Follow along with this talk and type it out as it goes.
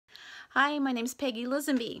Hi, my name's Peggy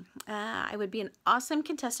Lisenbee. I would be an awesome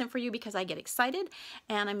contestant for you because I get excited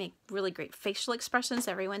and I make really great facial expressions,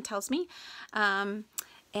 everyone tells me. And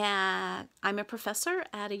I'm a professor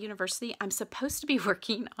at a university. I'm supposed to be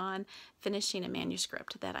working on finishing a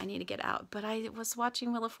manuscript that I need to get out, but I was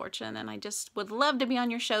watching Wheel of Fortune and I just would love to be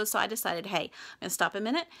on your show, so I decided, hey, I'm gonna stop a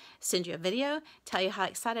minute, send you a video, tell you how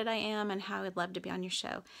excited I am and how I'd love to be on your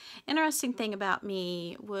show. Interesting thing about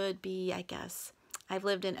me would be, I guess, I've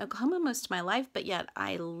lived in Oklahoma most of my life, but yet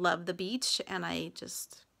I love the beach and I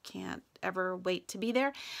just can't ever wait to be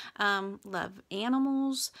there. Love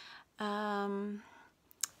animals. Gosh,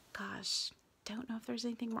 don't know if there's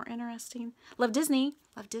anything more interesting. Love Disney.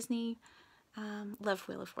 Love Disney. Love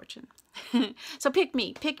Wheel of Fortune. So pick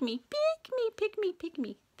me, pick me, pick me, pick me, pick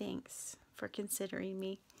me. Thanks for considering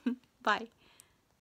me. Bye.